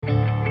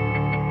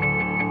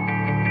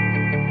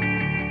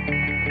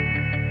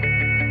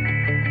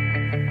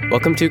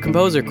Welcome to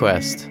Composer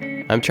Quest.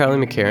 I'm Charlie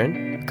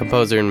McCarran, a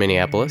composer in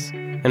Minneapolis,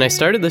 and I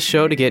started this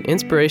show to get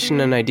inspiration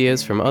and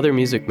ideas from other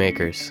music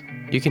makers.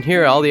 You can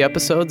hear all the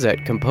episodes at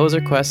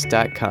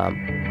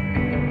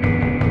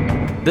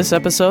composerquest.com. This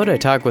episode, I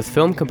talk with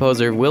film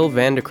composer Will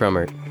van de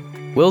Krummert.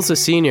 Will's a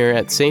senior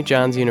at St.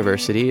 John's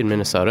University in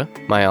Minnesota,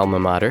 my alma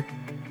mater,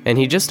 and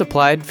he just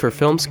applied for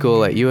film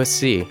school at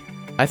USC.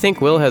 I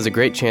think Will has a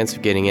great chance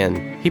of getting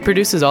in. He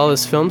produces all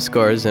his film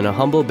scores in a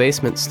humble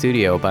basement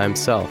studio by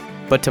himself,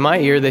 but to my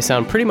ear, they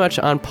sound pretty much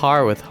on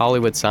par with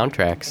Hollywood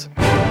soundtracks.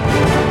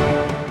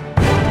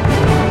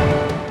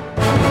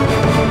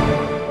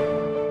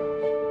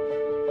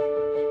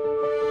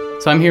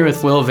 So I'm here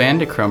with Will van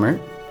de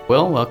Krummert.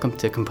 Will, welcome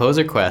to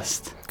Composer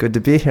Quest. Good to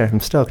be here. I'm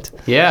stoked.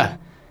 Yeah.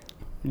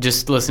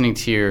 Just listening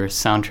to your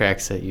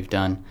soundtracks that you've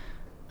done,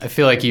 I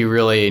feel like you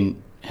really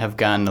have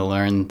gotten to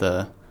learn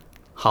the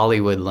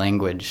Hollywood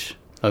language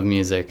of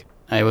music.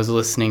 I was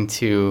listening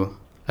to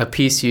a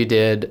piece you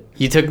did.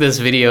 You took this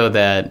video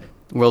that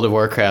World of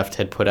Warcraft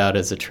had put out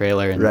as a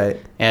trailer and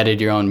added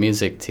your own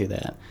music to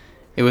that.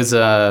 It was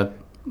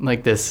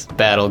like this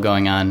battle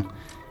going on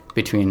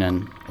between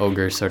an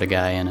ogre sort of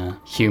guy and a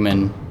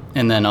human,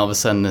 and then all of a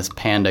sudden this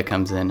panda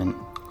comes in and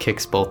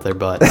kicks both their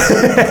butts.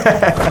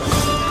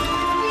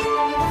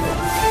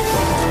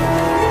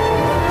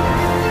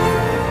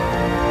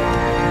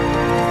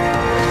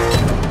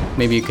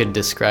 Maybe you could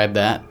describe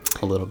that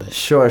a little bit.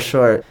 Sure.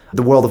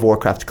 The World of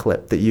Warcraft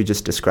clip that you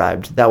just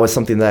described, that was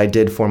something that I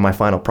did for my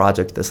final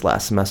project this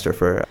last semester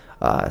for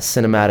a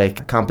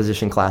cinematic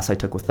composition class I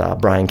took with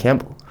Brian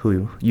Campbell,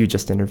 who you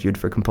just interviewed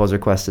for Composer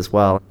Quest as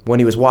well. When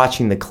he was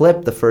watching the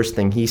clip, the first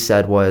thing he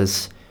said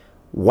was,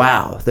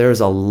 "Wow, there's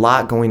a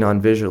lot going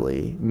on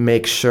visually.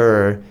 Make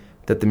sure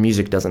that the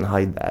music doesn't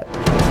hide that."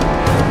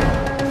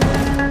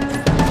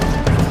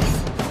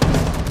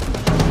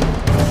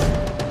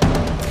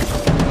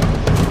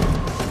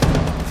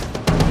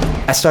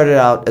 I started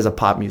out as a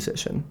pop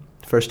musician,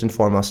 first and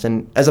foremost.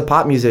 And as a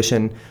pop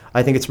musician,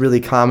 I think it's really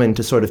common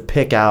to sort of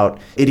pick out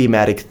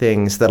idiomatic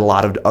things that a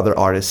lot of other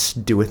artists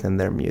do within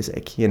their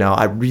music. You know,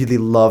 I really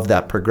love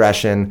that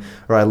progression,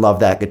 or I love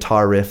that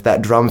guitar riff,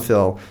 that drum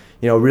fill,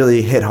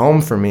 really hit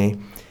home for me.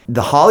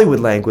 The Hollywood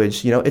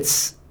language,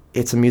 it's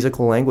a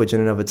musical language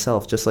in and of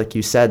itself, just like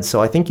you said.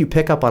 So I think you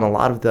pick up on a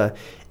lot of the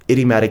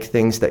idiomatic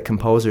things that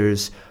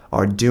composers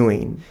are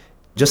doing.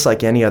 Just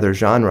like any other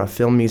genre,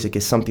 film music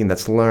is something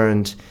that's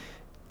learned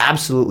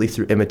absolutely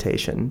through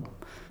imitation.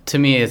 To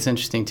me, it's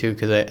interesting, too,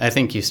 because I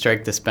think you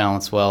strike this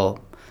balance well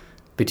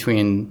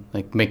between,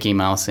 like, Mickey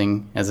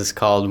Mousing, as it's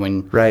called,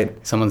 when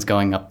someone's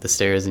going up the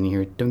stairs and you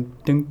hear dunk,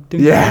 dunk,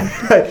 dunk. Yeah,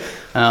 right.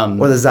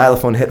 Or the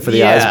xylophone hit for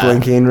the eyes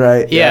blinking,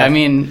 right? Yeah, I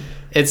mean,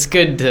 it's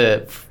good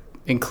to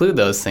include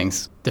those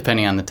things,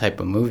 depending on the type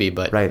of movie,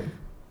 but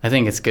I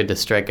think it's good to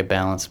strike a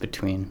balance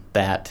between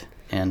that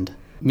and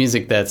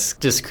music that's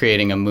just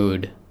creating a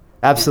mood.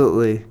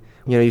 Absolutely.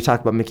 You talk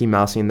about Mickey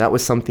Mousing. That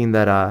was something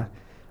that I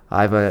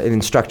have an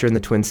instructor in the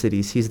Twin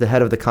Cities. He's the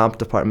head of the comp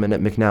department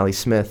at McNally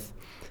Smith.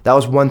 That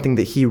was one thing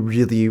that he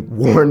really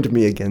warned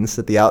me against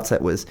at the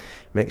outset, was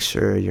make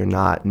sure you're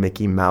not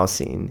Mickey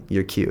Mousing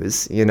your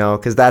cues,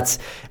 because that's,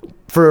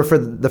 for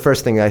the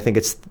first thing, I think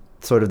it's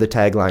sort of the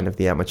tagline of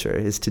the amateur,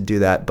 is to do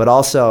that. But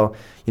also,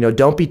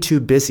 don't be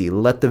too busy.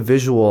 Let the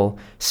visual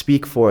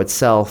speak for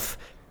itself.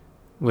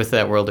 With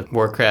that World of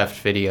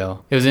Warcraft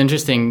video, it was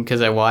interesting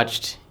because I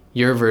watched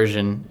your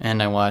version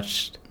and I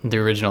watched the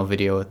original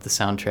video with the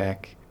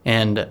soundtrack,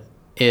 and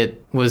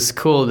it was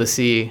cool to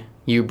see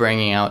you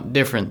bringing out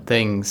different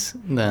things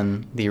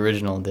than the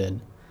original did.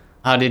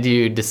 How did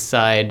you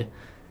decide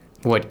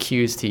what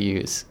cues to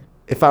use?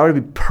 If I were to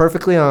be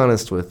perfectly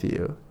honest with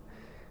you,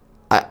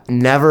 I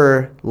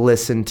never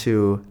listen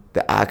to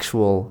the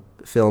actual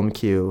film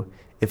cue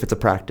if it's a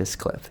practice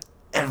clip.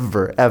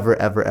 Ever.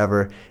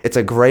 It's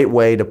a great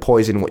way to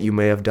poison what you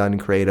may have done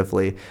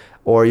creatively,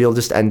 or you'll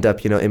just end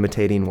up,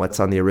 imitating what's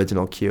on the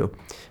original cue.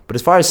 But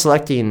as far as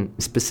selecting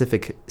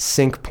specific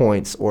sync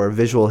points or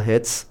visual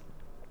hits,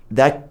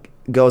 that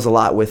goes a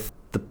lot with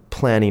the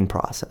planning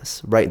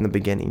process right in the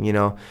beginning.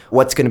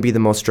 What's going to be the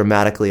most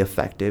dramatically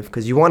effective,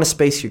 because you want to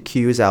space your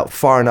cues out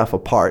far enough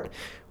apart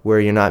where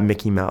you're not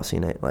Mickey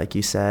Mousing it, like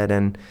you said,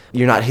 and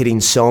you're not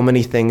hitting so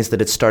many things that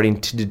it's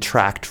starting to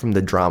detract from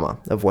the drama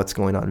of what's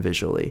going on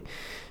visually.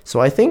 So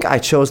I think I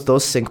chose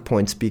those sync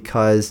points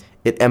because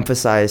it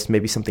emphasized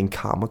maybe something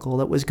comical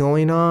that was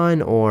going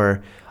on,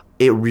 or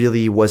it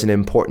really was an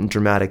important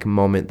dramatic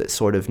moment that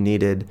sort of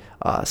needed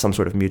some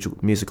sort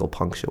of musical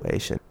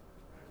punctuation.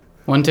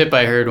 One tip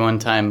I heard one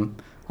time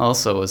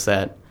also was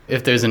that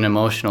if there's an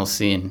emotional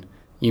scene,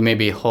 you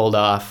maybe hold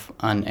off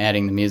on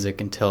adding the music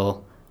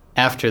until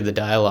after the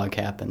dialogue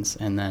happens,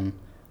 and then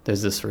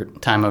there's this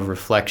time of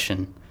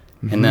reflection,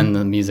 and then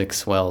the music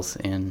swells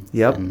in.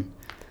 Yep. And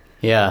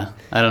yeah,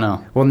 I don't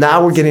know. Well,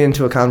 now we're getting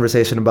into a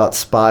conversation about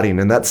spotting,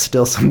 and that's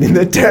still something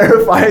that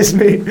terrifies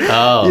me.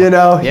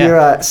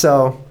 Oh,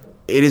 so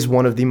it is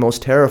one of the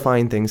most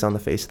terrifying things on the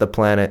face of the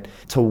planet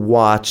to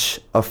watch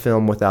a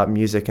film without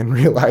music and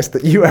realize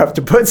that you have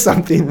to put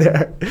something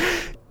there.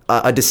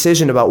 a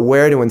decision about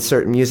where to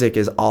insert music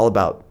is all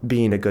about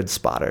being a good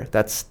spotter.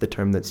 That's the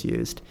term that's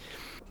used.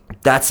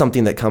 That's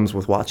something that comes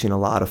with watching a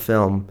lot of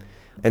film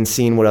and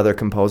seeing what other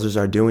composers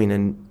are doing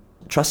and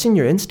trusting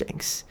your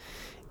instincts.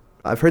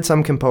 I've heard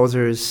some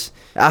composers,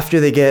 after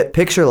they get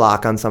picture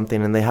lock on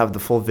something and they have the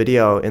full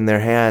video in their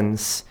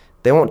hands,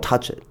 they won't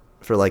touch it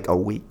for like a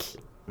week.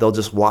 They'll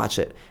just watch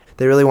it.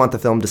 They really want the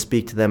film to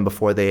speak to them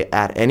before they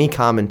add any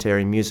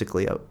commentary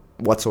musically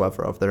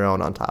whatsoever of their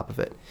own on top of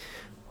it.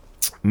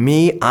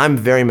 Me, I'm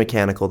very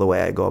mechanical the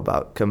way I go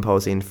about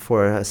composing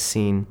for a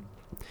scene.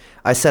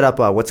 I set up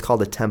what's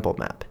called a tempo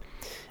map.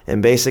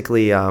 And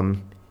basically,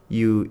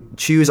 you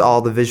choose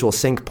all the visual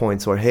sync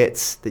points or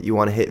hits that you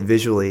want to hit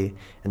visually,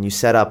 and you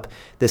set up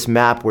this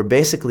map where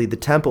basically the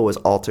tempo is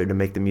altered to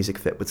make the music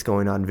fit what's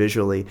going on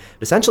visually.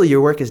 But essentially,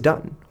 your work is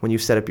done. When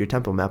you've set up your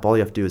tempo map, all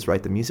you have to do is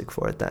write the music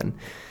for it then.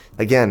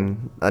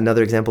 Again,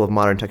 another example of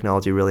modern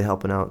technology really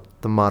helping out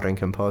the modern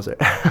composer,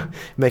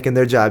 making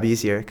their job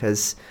easier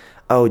because,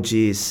 oh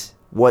geez,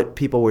 what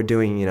people were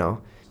doing,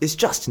 is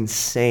just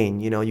insane.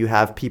 You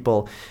have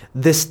people,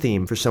 this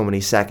theme for so many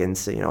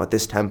seconds, at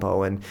this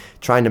tempo, and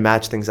trying to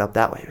match things up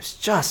that way. It was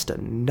just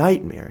a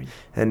nightmare.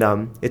 And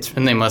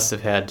And they must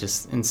have had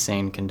just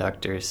insane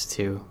conductors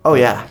too. Oh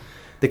yeah,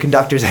 the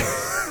conductors.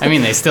 I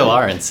mean, they still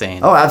are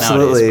insane. Oh,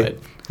 absolutely. Nowadays,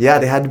 but yeah,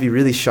 they had to be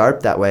really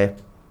sharp that way.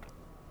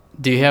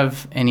 do you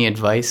have any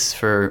advice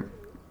for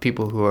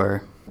people who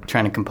are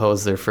trying to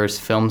compose their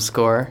first film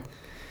score?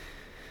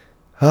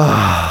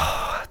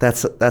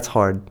 That's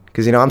hard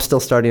because I'm still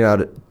starting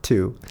out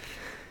too.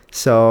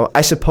 So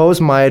I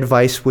suppose my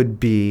advice would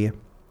be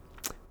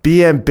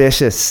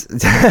ambitious.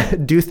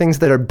 Do things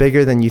that are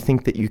bigger than you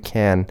think that you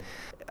can.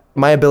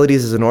 My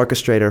abilities as an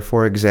orchestrator,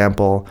 for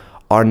example,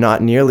 are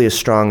not nearly as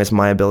strong as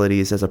my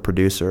abilities as a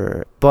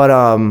producer. But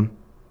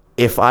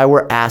if I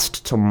were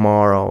asked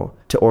tomorrow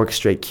to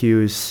orchestrate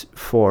cues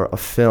for a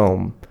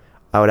film,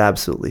 I would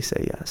absolutely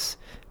say yes.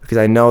 Because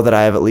I know that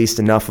I have at least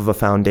enough of a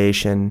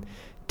foundation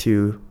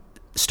to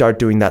start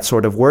doing that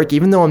sort of work,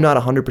 even though I'm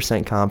not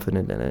 100%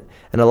 confident in it.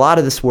 And a lot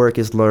of this work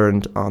is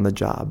learned on the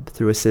job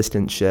through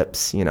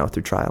assistantships,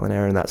 through trial and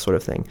error and that sort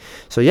of thing.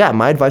 So yeah,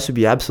 my advice would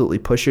be absolutely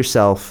push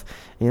yourself,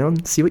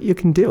 see what you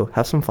can do.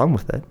 Have some fun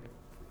with it.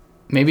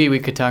 Maybe we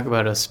could talk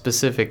about a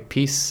specific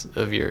piece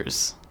of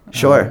yours.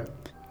 Sure.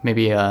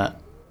 Maybe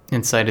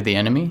Inside of the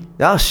Enemy?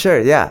 Oh, sure,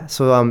 yeah.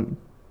 So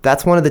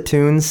that's one of the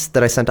tunes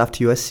that I sent off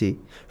to USC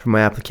for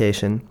my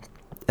application.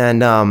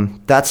 And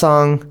that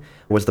song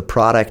was the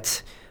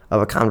product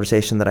of a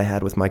conversation that I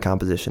had with my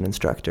composition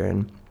instructor.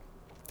 And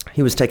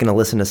he was taking a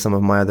listen to some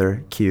of my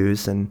other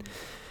cues, and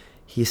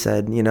he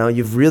said,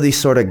 you've really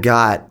sort of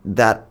got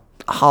that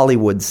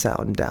Hollywood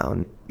sound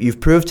down. You've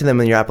proved to them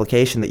in your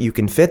application that you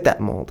can fit that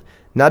mold.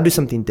 Now do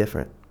something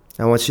different.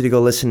 I want you to go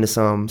listen to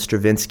some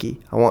Stravinsky.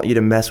 I want you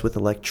to mess with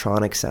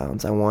electronic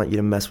sounds. I want you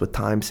to mess with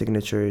time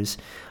signatures.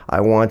 I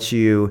want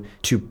you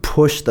to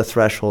push the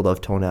threshold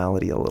of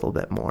tonality a little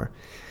bit more.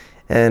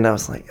 And I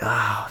was like,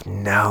 oh,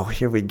 no,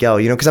 here we go,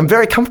 because I'm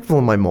very comfortable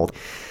in my mold.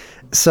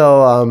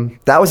 So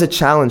that was a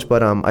challenge,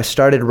 but I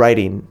started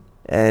writing,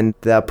 and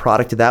the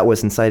product of that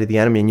was Inside of the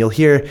Enemy. And you'll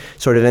hear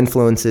sort of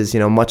influences,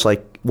 much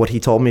like what he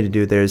told me to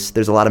do. There's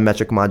a lot of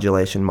metric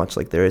modulation, much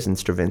like there is in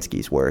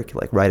Stravinsky's work,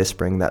 like Rite of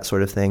Spring, that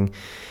sort of thing.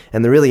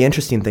 And the really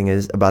interesting thing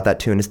is about that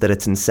tune is that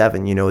it's in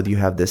 7. You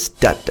have this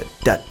da da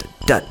da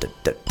da da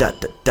da da da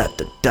da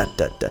da da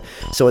da da.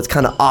 So it's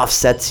kind of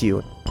offsets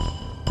you.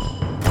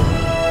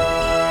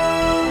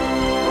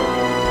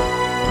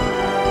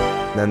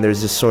 Then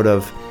there's this sort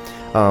of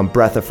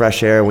breath of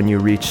fresh air when you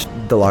reach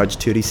the large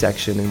tutti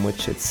section, in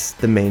which it's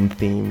the main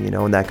theme,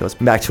 and that goes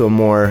back to a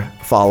more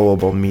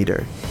followable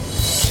meter.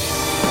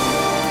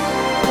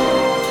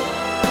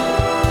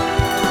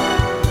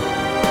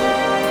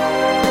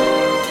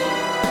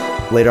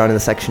 Later on in the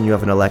section, you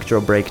have an electro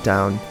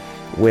breakdown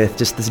with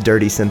just this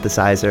dirty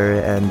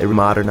synthesizer, and it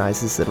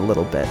modernizes it a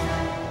little bit.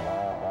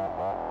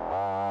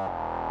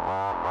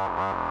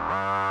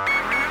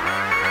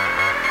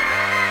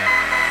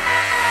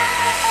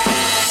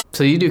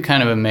 So you do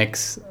kind of a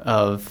mix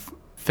of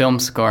film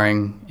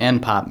scoring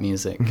and pop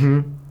music.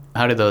 Mm-hmm.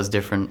 How do those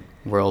different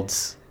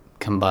worlds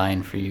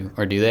combine for you,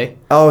 or do they?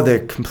 Oh,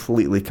 they're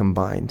completely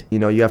combined.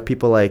 You have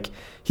people like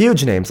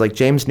huge names like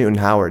James Newton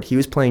Howard. He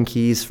was playing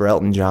keys for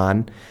Elton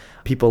John.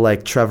 People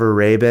like Trevor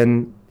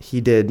Rabin.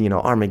 He did,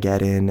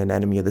 Armageddon and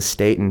Enemy of the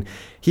State, and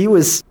he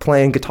was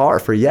playing guitar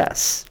for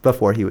Yes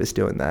before he was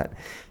doing that.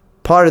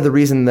 Part of the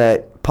reason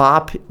that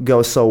pop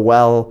goes so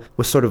well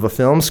with sort of a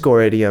film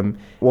score idiom,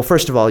 well,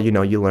 first of all, you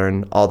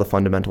learn all the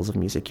fundamentals of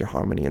music, your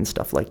harmony and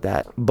stuff like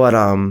that. But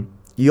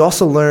you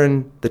also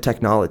learn the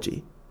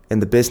technology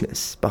and the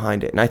business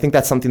behind it. And I think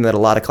that's something that a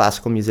lot of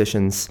classical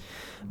musicians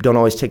don't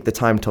always take the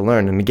time to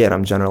learn. And again,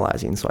 I'm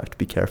generalizing, so I have to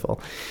be careful.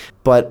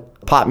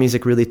 But pop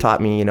music really taught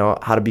me,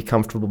 how to be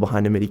comfortable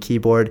behind a MIDI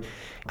keyboard,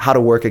 how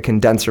to work a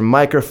condenser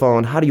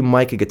microphone, how do you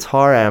mic a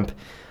guitar amp,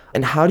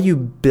 and how do you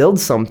build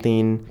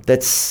something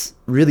that's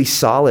really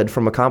solid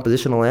from a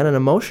compositional and an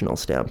emotional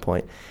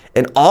standpoint.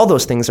 And all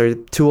those things are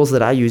tools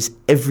that I use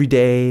every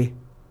day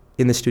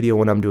in the studio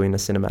when I'm doing a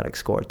cinematic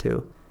score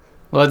too.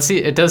 Well,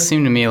 it does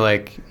seem to me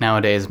like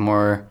nowadays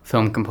more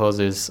film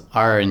composers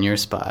are in your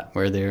spot,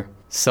 where they're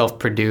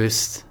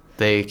self-produced.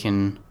 They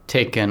can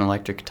take an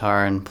electric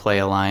guitar and play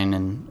a line,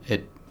 and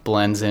it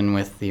blends in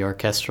with the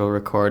orchestral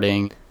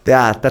recording.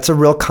 Yeah, that's a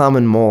real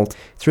common mold.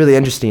 It's really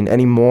interesting.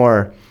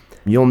 Anymore,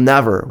 you'll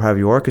never have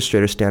your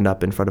orchestrator stand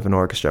up in front of an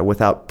orchestra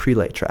without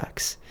prelay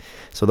tracks.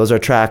 So those are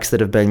tracks that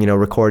have been,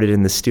 recorded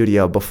in the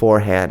studio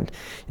beforehand,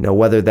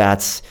 whether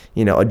that's,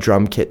 a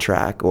drum kit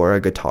track or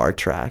a guitar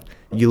track.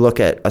 You look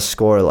at a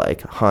score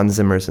like Hans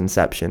Zimmer's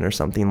Inception or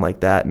something like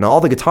that, and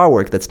all the guitar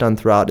work that's done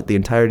throughout the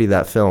entirety of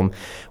that film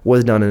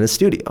was done in a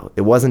studio.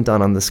 It wasn't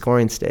done on the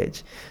scoring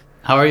stage.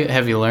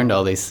 Have you learned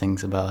all these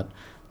things about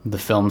the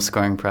film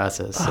scoring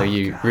process? Are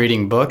you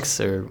reading books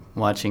or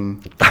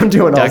watching I'm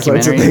doing all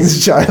sorts of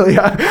things, Charlie.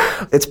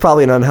 It's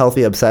probably an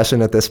unhealthy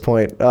obsession at this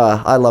point.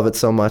 I love it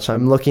so much.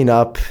 I'm looking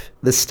up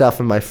this stuff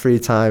in my free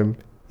time,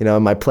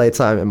 in my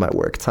playtime and my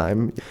work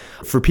time.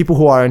 For people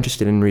who are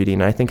interested in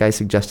reading, I think I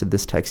suggested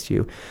this text to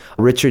you.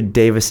 Richard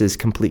Davis's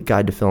Complete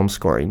Guide to Film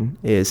Scoring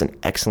is an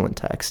excellent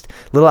text. A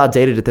little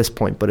outdated at this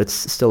point, but it's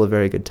still a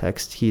very good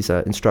text. He's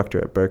an instructor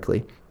at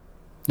Berkeley.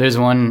 There's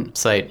one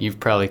site, you've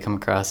probably come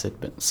across it,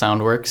 but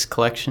Soundworks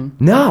Collection?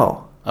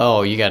 No.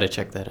 Oh, you got to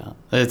check that out.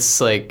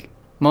 It's like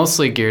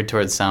mostly geared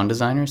towards sound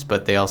designers,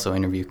 but they also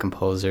interview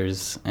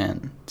composers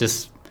and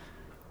just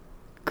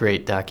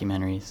great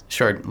documentaries,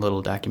 short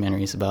little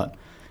documentaries about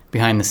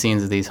behind the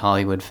scenes of these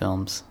Hollywood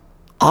films.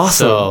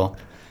 Awesome. So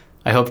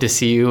I hope to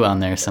see you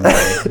on there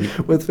someday.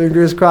 With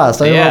fingers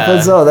crossed. I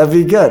hope so. That'd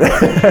be good.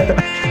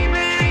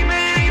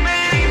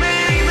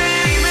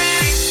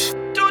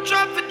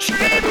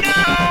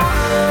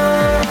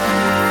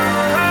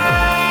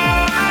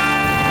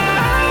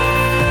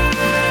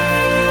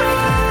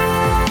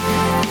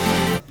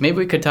 Maybe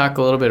we could talk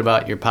a little bit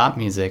about your pop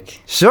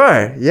music.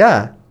 Sure.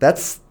 Yeah.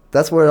 That's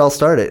where it all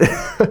started.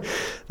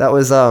 That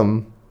was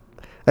and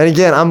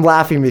again, I'm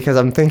laughing because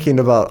I'm thinking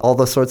about all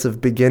the sorts of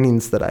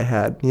beginnings that I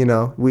had.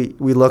 We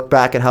look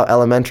back at how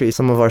elementary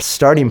some of our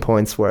starting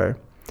points were.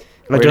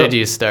 Where did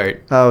you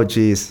start? Oh,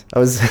 geez. I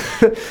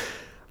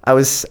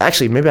was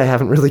actually, maybe I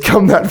haven't really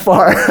come that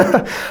far.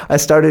 I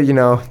started,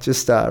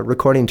 just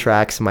recording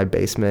tracks in my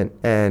basement,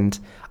 and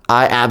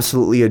I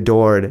absolutely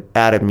adored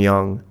Adam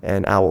Young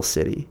and Owl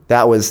City.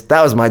 That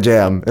was my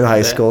jam in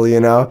high school,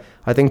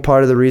 I think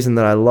part of the reason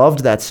that I loved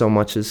that so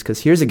much is because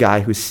here's a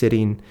guy who's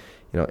sitting,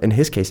 in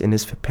his case, in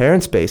his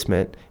parents'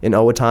 basement in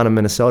Owatonna,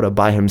 Minnesota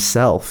by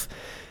himself,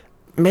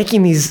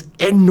 making these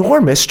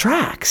enormous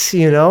tracks,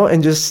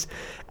 and just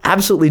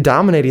absolutely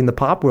dominating the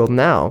pop world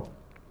now.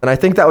 And I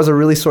think that was a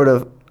really sort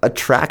of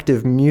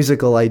attractive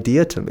musical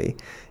idea to me,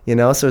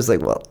 so it's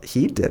like, well,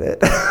 he did it.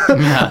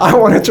 Yeah. I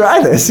want to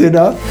try this, It's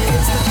the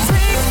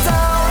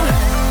breakdown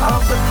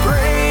of the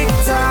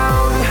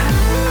breakdown.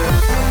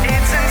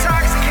 It's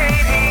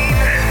intoxicating.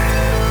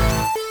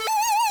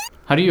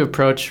 How do you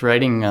approach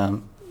writing a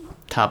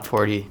top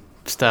 40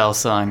 style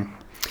song?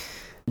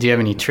 Do you have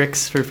any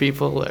tricks for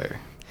people, or?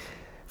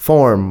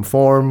 Form.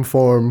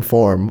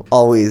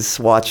 Always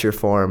watch your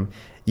form.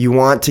 You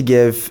want to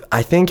give,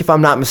 I think if I'm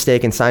not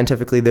mistaken,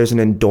 scientifically, there's an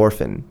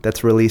endorphin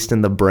that's released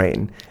in the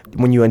brain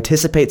when you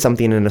anticipate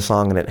something in a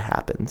song and it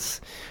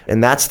happens.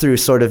 And that's through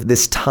sort of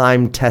this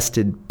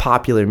time-tested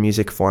popular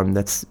music form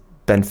that's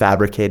been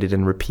fabricated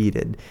and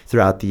repeated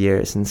throughout the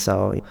years. And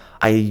so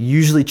I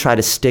usually try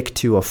to stick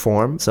to a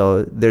form,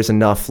 so there's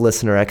enough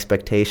listener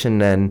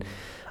expectation and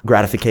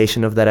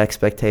gratification of that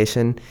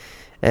expectation.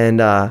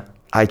 And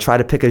I try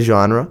to pick a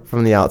genre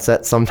from the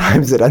outset.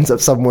 Sometimes it ends up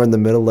somewhere in the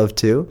middle of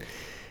two.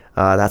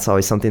 That's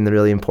always something that's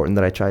really important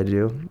that I try to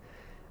do.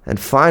 And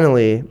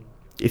finally,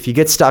 if you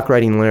get stuck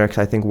writing lyrics,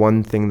 I think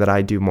one thing that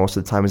I do most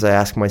of the time is I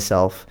ask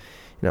myself,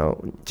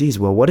 geez,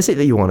 Will, what is it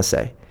that you want to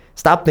say?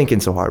 Stop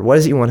thinking so hard. What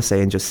is it you want to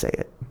say, and just say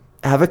it.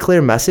 Have a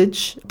clear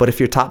message, but if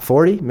you're top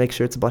 40, make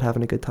sure it's about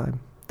having a good time,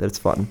 that it's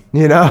fun,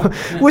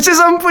 which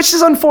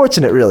is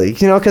unfortunate, really,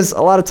 because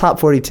a lot of top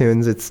 40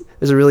 tunes,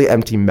 there's a really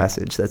empty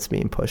message that's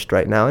being pushed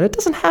right now, and it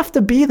doesn't have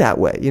to be that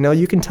way.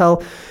 You can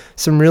tell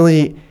some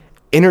really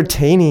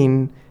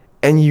entertaining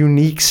and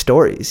unique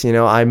stories.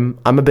 I'm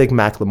a big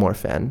Macklemore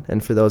fan,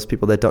 and for those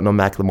people that don't know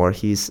Macklemore,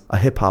 he's a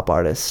hip-hop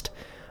artist.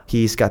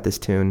 He's got this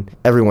tune,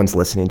 everyone's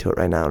listening to it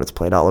right now, and it's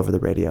played all over the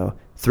radio,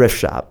 Thrift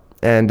Shop.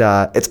 And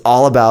it's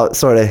all about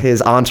sort of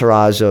his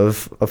entourage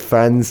of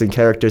friends and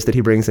characters that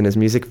he brings in his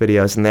music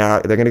videos, and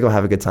they're going to go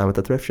have a good time at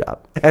the thrift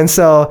shop. And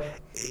so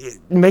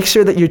make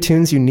sure that your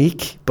tune's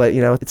unique, but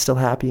it's still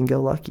happy and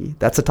go lucky.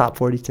 That's a top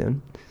 40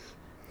 tune.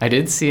 I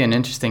did see an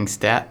interesting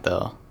stat,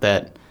 though,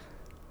 that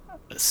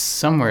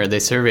somewhere they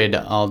surveyed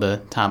all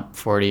the top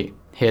 40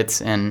 hits,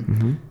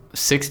 and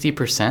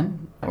 60%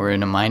 were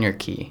in a minor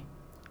key.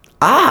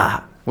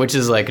 Which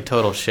is like a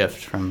total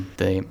shift from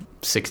the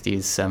 60s,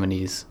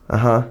 70s.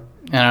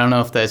 And I don't know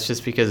if that's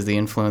just because of the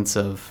influence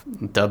of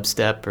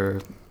dubstep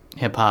or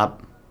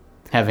hip-hop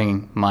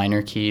having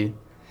minor key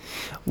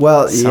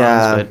songs,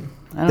 but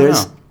I don't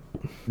know.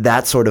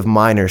 That sort of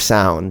minor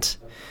sound.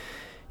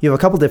 you have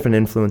a couple different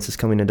influences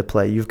coming into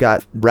play. You've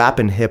got rap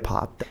and hip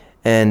hop.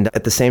 And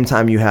at the same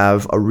time, you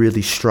have a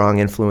really strong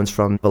influence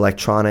from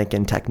electronic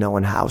and techno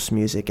and house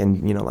music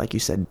and, like you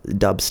said,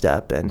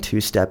 dubstep and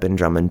two-step and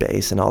drum and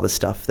bass and all the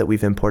stuff that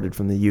we've imported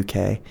from the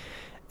UK.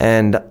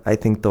 And I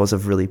think those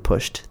have really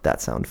pushed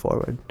that sound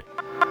forward.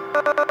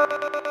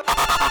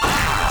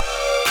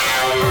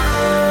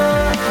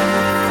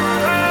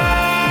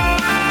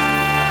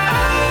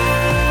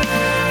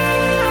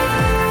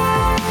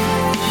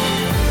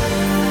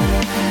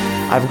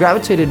 I've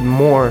gravitated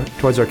more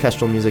towards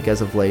orchestral music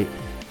as of late,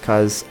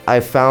 because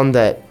I found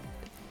that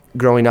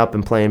growing up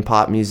and playing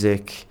pop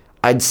music,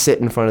 I'd sit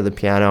in front of the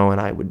piano and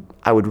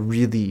I would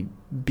really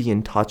be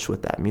in touch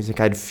with that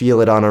music. I'd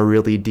feel it on a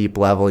really deep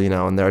level,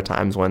 and there are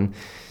times when,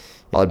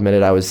 I'll admit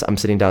it, I'm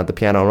sitting down at the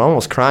piano and I'm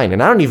almost crying,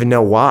 and I don't even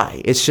know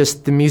why. It's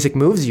just the music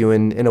moves you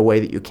in a way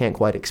that you can't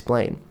quite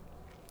explain.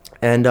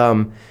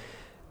 And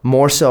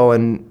more so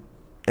and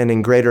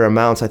in greater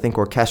amounts, I think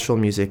orchestral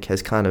music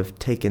has kind of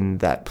taken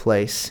that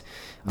place.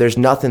 There's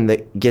nothing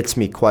that gets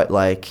me quite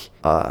like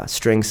a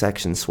string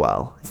section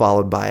swell,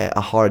 followed by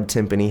a hard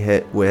timpani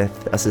hit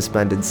with a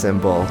suspended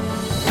cymbal.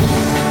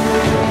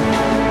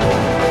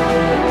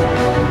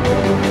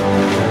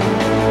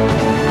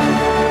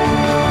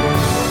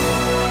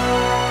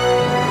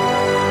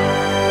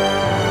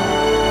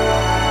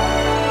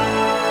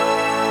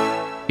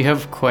 You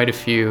have quite a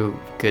few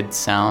good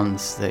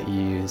sounds that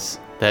you use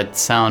that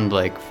sound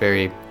like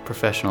very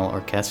professional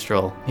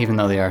orchestral, even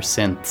though they are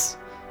synths.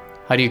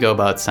 How do you go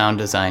about sound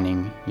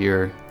designing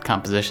your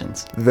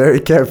compositions? Very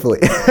carefully.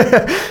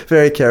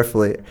 Very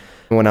carefully.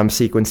 When I'm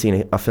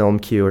sequencing a film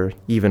cue or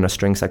even a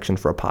string section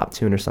for a pop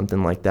tune or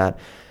something like that,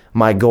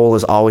 my goal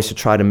is always to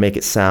try to make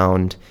it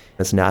sound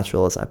as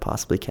natural as I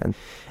possibly can.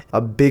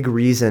 A big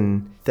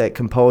reason that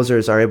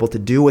composers are able to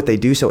do what they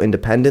do so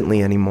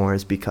independently anymore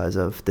is because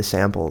of the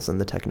samples and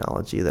the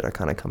technology that are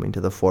kind of coming to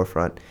the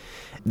forefront.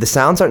 The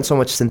sounds aren't so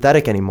much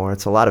synthetic anymore.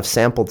 It's a lot of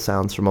sampled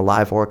sounds from a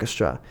live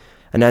orchestra.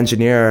 An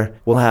engineer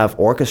will have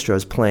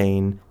orchestras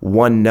playing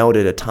one note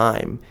at a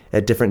time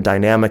at different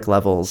dynamic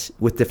levels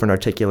with different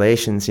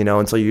articulations,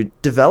 and so you're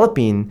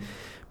developing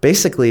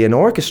basically an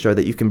orchestra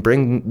that you can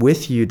bring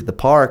with you to the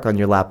park on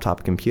your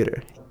laptop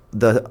computer.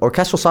 The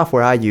orchestral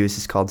software I use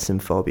is called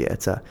Symphobia.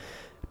 It's a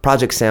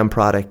Project Sam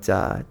product,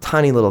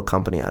 tiny little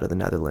company out of the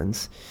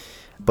Netherlands.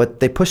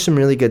 But they push some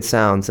really good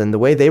sounds, and the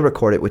way they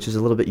record it, which is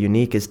a little bit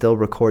unique, is they'll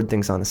record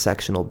things on a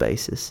sectional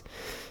basis.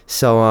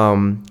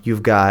 So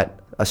you've got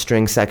a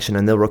string section,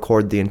 and they'll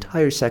record the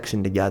entire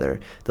section together.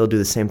 They'll do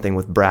the same thing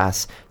with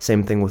brass,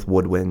 same thing with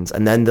woodwinds,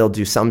 and then they'll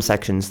do some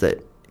sections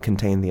that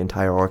contain the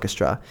entire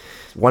orchestra.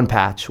 One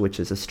patch, which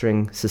is a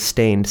string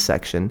sustained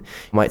section,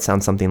 might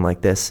sound something like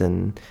this,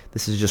 and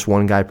this is just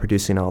one guy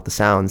producing all the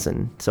sounds,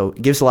 and so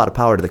it gives a lot of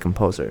power to the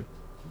composer.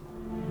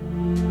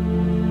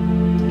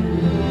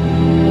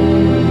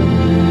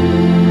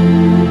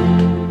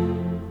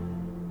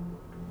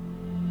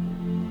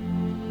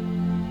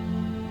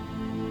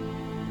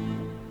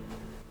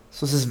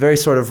 So this is very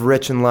sort of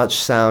rich and lush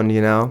sound,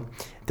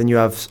 Then you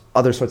have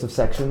other sorts of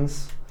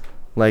sections,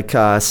 like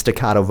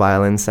staccato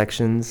violin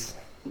sections.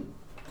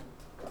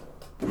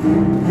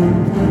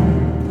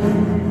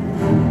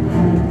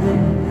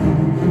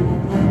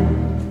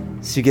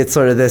 So you get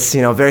sort of this,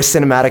 very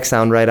cinematic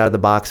sound right out of the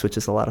box, which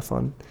is a lot of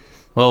fun.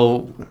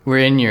 Well, we're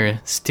in your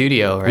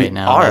studio right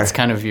now. Are. That's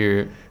kind of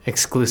your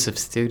exclusive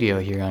studio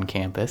here on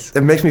campus.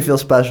 It makes me feel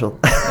special.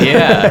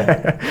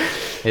 Yeah.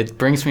 It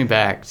brings me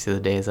back to the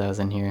days I was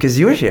in here. Because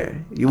you were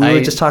here. We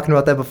were just talking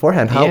about that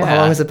beforehand. How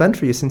long has it been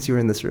for you since you were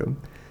in this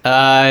room?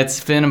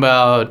 It's been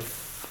about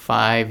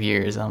 5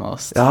 years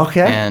almost.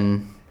 Okay.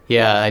 And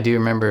yeah, I do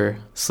remember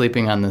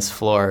sleeping on this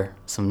floor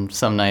some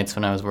nights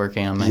when I was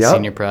working on my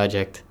senior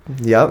project.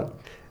 Yep.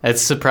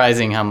 It's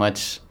surprising how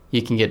much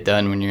you can get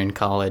done when you're in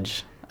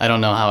college. I don't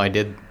know how I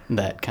did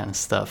that kind of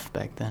stuff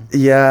back then.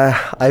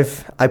 Yeah,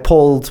 I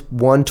pulled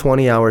one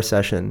 20-hour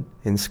session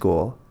in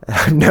school.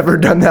 I've never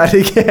done that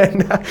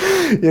again,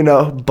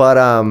 But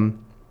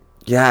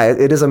yeah,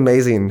 it is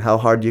amazing how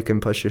hard you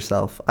can push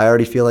yourself. I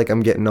already feel like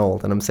I'm getting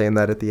old, and I'm saying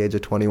that at the age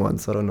of 21,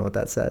 so I don't know what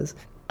that says.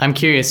 I'm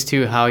curious,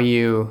 too, how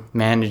you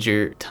manage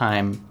your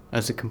time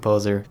as a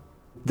composer.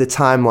 The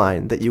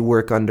timeline that you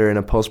work under in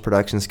a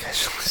post-production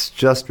schedule is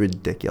just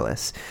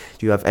ridiculous.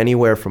 You have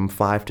anywhere from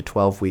 5 to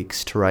 12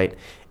 weeks to write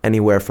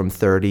anywhere from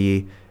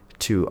 30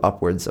 to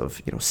upwards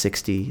of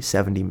 60,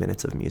 70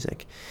 minutes of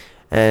music.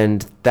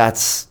 And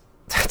that's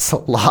a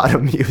lot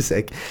of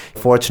music.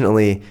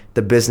 Fortunately,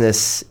 the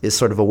business is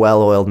sort of a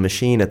well-oiled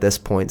machine at this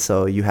point,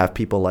 so you have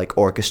people like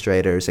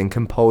orchestrators and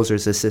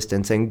composers'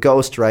 assistants and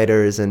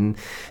ghostwriters and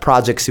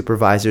project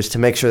supervisors to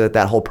make sure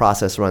that whole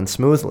process runs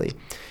smoothly.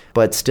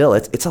 But still,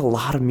 it's a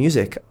lot of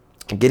music.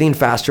 Getting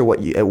faster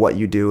at what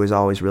you do is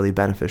always really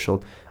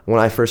beneficial.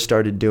 When I first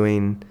started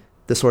doing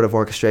the sort of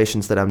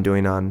orchestrations that I'm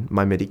doing on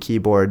my MIDI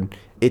keyboard,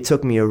 it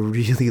took me a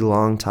really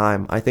long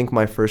time. I think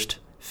my first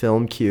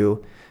film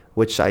cue,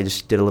 which I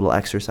just did a little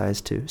exercise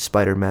to,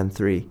 Spider-Man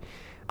 3,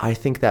 I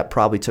think that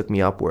probably took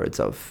me upwards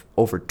of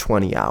over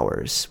 20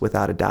 hours,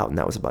 without a doubt, and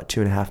that was about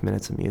 2.5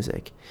 minutes of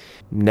music.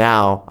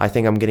 Now, I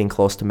think I'm getting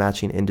close to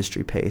matching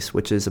industry pace,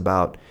 which is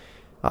about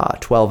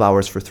 12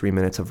 hours for 3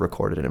 minutes of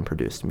recorded and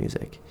produced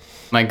music.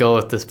 My goal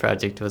with this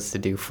project was to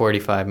do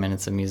 45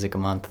 minutes of music a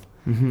month.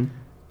 Mm-hmm.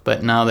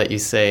 But now that you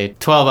say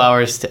 12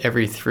 hours to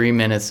every 3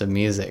 minutes of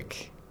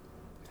music,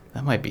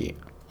 that might be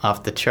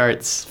off the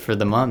charts for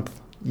the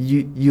month.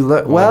 You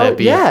learn,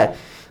 well, yeah.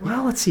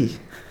 Well, let's see.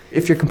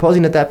 If you're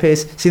composing at that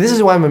pace, see, this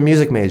is why I'm a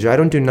music major. I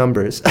don't do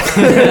numbers.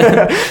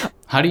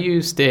 How do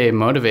you stay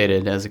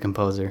motivated as a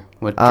composer?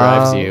 What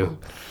drives you?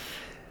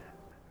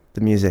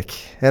 The music.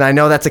 And I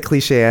know that's a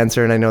cliche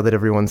answer, and I know that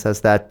everyone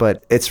says that,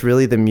 but it's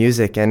really the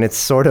music, and it's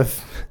sort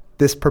of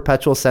this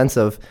perpetual sense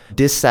of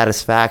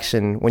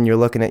dissatisfaction when you're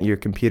looking at your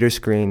computer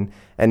screen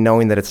and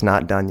knowing that it's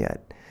not done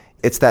yet.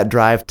 It's that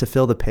drive to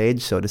fill the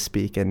page, so to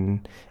speak,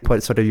 and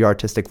put sort of your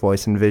artistic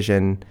voice and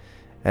vision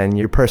and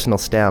your personal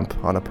stamp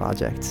on a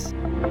project.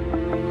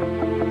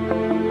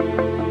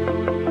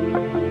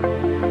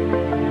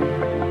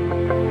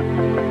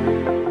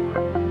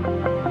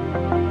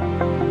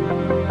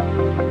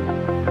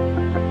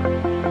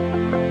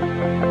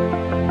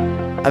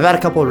 I've had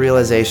a couple of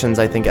realizations,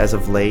 I think, as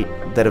of late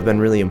that have been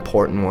really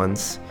important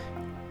ones.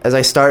 As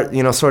I start,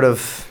 sort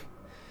of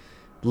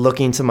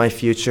looking to my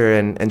future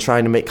and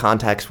trying to make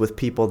contacts with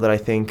people that I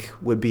think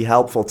would be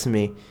helpful to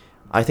me,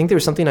 I think there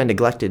was something I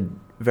neglected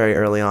very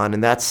early on,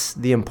 and that's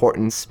the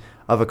importance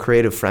of a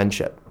creative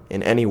friendship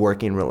in any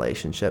working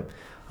relationship.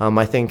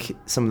 I think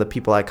some of the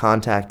people I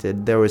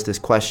contacted, there was this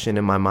question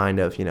in my mind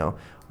of,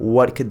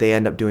 what could they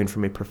end up doing for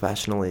me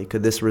professionally?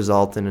 Could this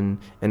result in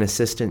an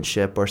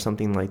assistantship or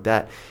something like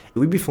that?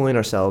 We'd be fooling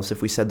ourselves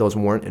if we said those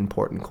weren't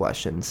important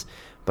questions.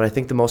 But I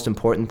think the most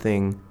important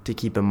thing to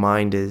keep in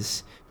mind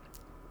is,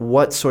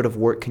 what sort of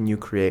work can you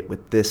create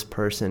with this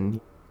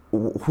person?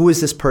 Who is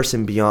this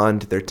person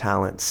beyond their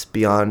talents,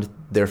 beyond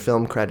their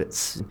film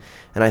credits?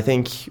 And I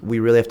think we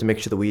really have to make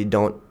sure that we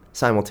don't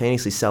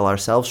simultaneously sell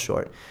ourselves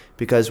short,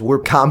 because we're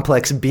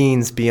complex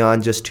beings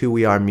beyond just who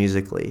we are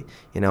musically,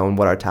 and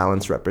what our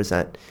talents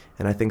represent.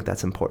 And I think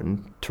that's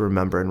important to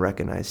remember and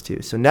recognize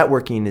too. So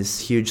networking is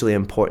hugely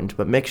important,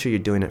 but make sure you're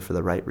doing it for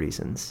the right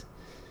reasons.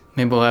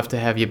 Maybe we'll have to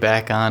have you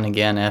back on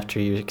again after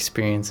your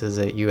experiences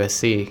at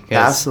USC.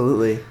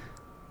 Absolutely.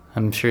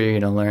 I'm sure you're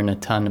going to learn a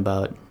ton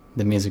about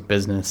the music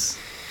business.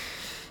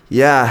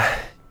 Yeah,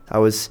 I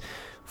was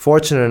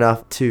fortunate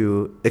enough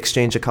to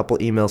exchange a couple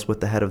emails with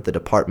the head of the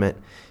department.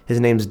 His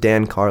name's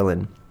Dan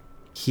Carlin.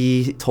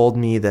 He told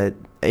me that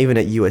even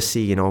at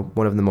USC,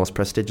 one of the most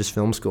prestigious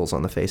film schools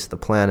on the face of the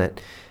planet,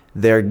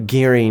 they're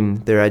gearing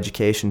their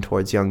education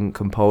towards young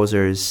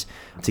composers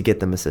to get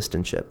them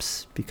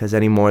assistantships, because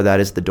anymore that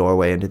is the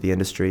doorway into the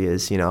industry,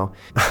 is,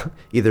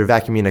 either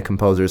vacuuming a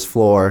composer's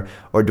floor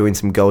or doing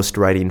some ghost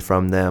writing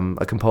from them.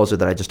 A composer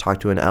that I just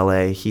talked to in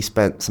LA, he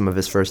spent some of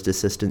his first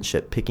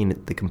assistantship picking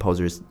the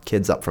composer's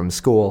kids up from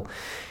school.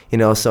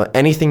 So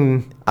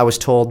anything, I was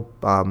told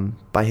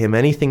by him,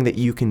 anything that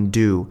you can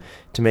do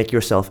to make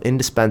yourself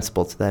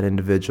indispensable to that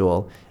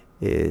individual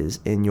is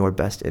in your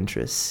best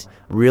interests.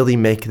 Really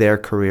make their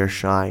career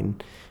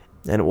shine,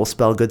 and it will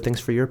spell good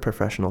things for your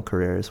professional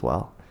career as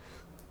well.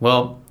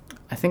 Well,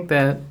 I think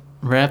that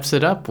wraps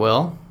it up,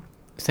 Will.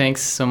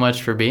 Thanks so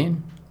much for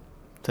being.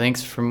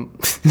 Thanks so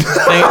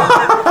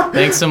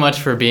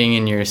much for being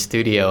in your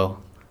studio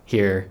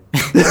here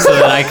so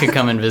that I could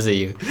come and visit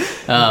you.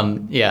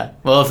 Yeah.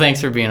 Well,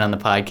 thanks for being on the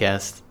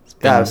podcast. It's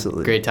been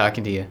Absolutely great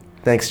talking to you.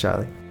 Thanks,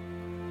 Charlie.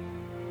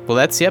 Well,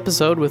 that's the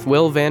episode with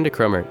Will Van de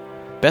Krummert.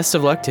 Best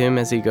of luck to him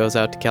as he goes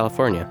out to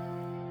California.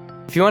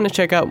 If you want to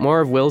check out more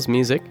of Will's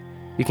music,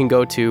 you can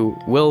go to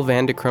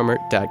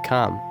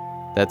willvandekrummert.com.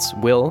 That's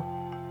Will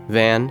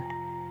Van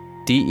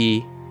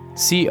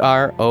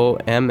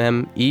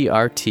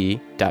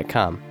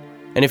DECROMMERT.com.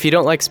 And if you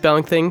don't like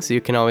spelling things,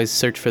 you can always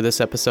search for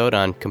this episode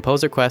on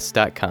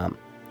composerquest.com.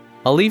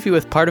 I'll leave you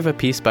with part of a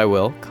piece by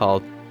Will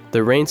called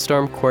The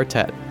Rainstorm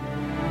Quartet.